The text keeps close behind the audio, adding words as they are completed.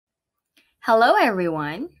Hello,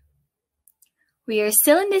 everyone. We are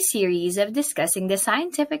still in the series of discussing the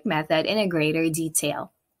scientific method in a greater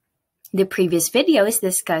detail. The previous videos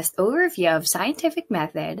discussed overview of scientific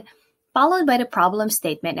method, followed by the problem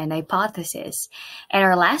statement and hypothesis, and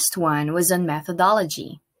our last one was on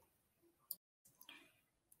methodology.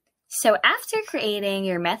 So after creating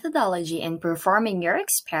your methodology and performing your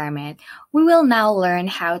experiment, we will now learn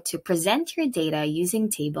how to present your data using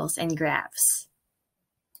tables and graphs.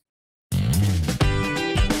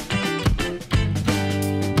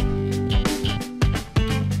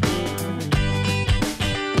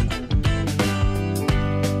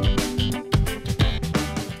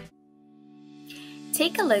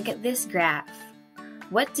 Take a look at this graph.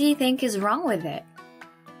 What do you think is wrong with it?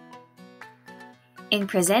 In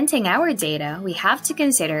presenting our data, we have to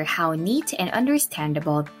consider how neat and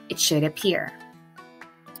understandable it should appear.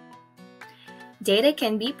 Data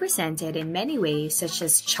can be presented in many ways, such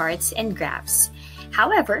as charts and graphs.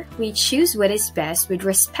 However, we choose what is best with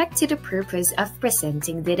respect to the purpose of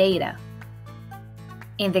presenting the data.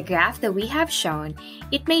 In the graph that we have shown,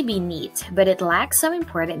 it may be neat, but it lacks some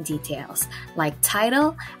important details, like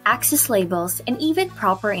title, axis labels, and even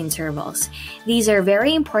proper intervals. These are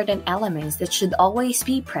very important elements that should always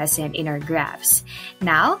be present in our graphs.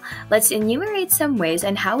 Now, let's enumerate some ways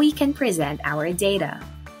on how we can present our data.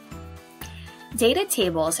 Data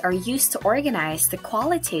tables are used to organize the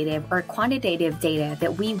qualitative or quantitative data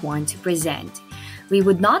that we want to present. We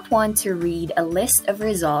would not want to read a list of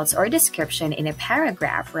results or description in a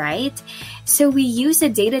paragraph, right? So we use a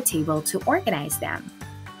data table to organize them.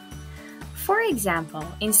 For example,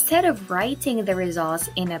 instead of writing the results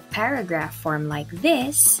in a paragraph form like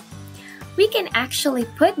this, we can actually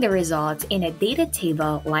put the results in a data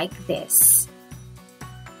table like this.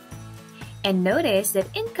 And notice that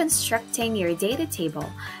in constructing your data table,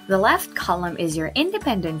 the left column is your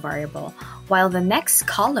independent variable, while the next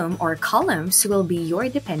column or columns will be your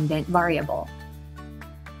dependent variable.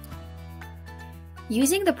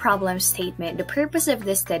 Using the problem statement, the purpose of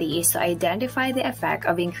this study is to identify the effect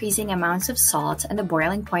of increasing amounts of salt on the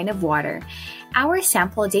boiling point of water. Our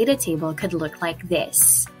sample data table could look like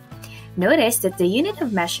this. Notice that the unit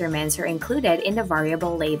of measurements are included in the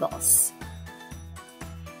variable labels.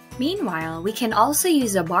 Meanwhile, we can also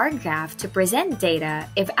use a bar graph to present data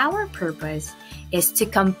if our purpose is to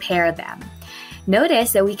compare them.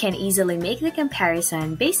 Notice that we can easily make the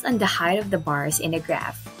comparison based on the height of the bars in the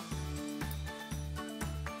graph.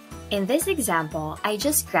 In this example, I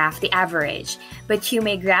just graphed the average, but you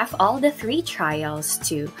may graph all the three trials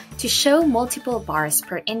too to show multiple bars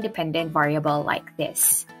per independent variable like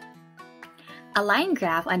this. A line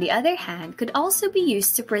graph, on the other hand, could also be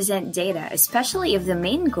used to present data, especially if the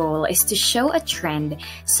main goal is to show a trend,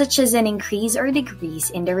 such as an increase or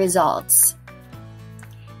decrease in the results.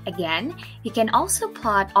 Again, you can also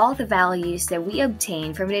plot all the values that we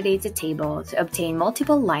obtain from the data table to obtain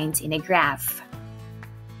multiple lines in a graph.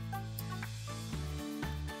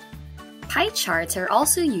 Pie charts are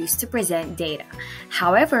also used to present data.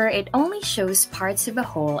 However, it only shows parts of a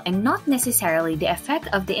whole and not necessarily the effect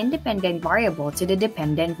of the independent variable to the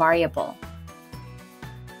dependent variable.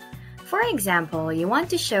 For example, you want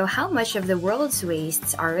to show how much of the world's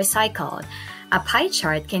wastes are recycled. A pie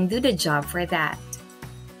chart can do the job for that.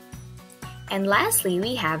 And lastly,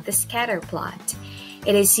 we have the scatter plot.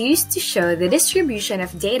 It is used to show the distribution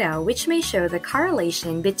of data, which may show the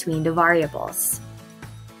correlation between the variables.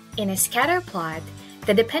 In a scatter plot,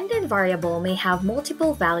 the dependent variable may have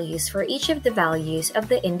multiple values for each of the values of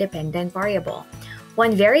the independent variable.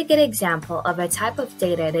 One very good example of a type of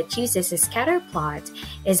data that uses a scatter plot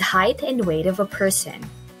is height and weight of a person.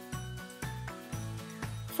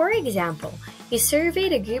 For example, you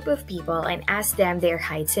surveyed a group of people and asked them their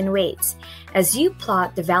heights and weights. As you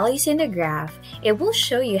plot the values in the graph, it will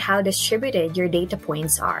show you how distributed your data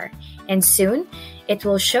points are, and soon, it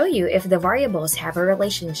will show you if the variables have a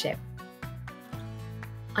relationship.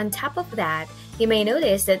 On top of that, you may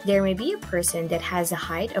notice that there may be a person that has a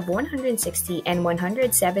height of 160 and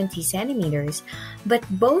 170 centimeters, but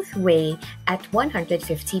both weigh at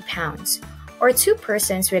 150 pounds. Or two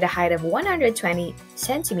persons with a height of 120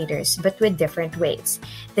 centimeters but with different weights.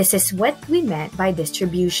 This is what we meant by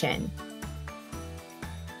distribution.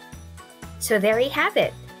 So there you have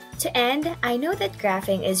it. To end, I know that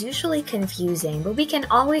graphing is usually confusing, but we can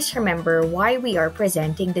always remember why we are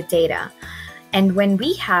presenting the data. And when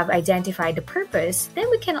we have identified the purpose, then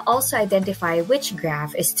we can also identify which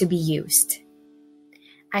graph is to be used.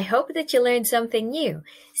 I hope that you learned something new.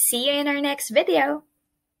 See you in our next video.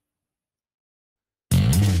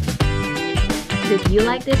 Did you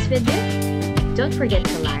like this video? Don't forget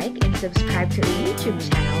to like and subscribe to our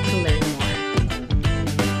YouTube channel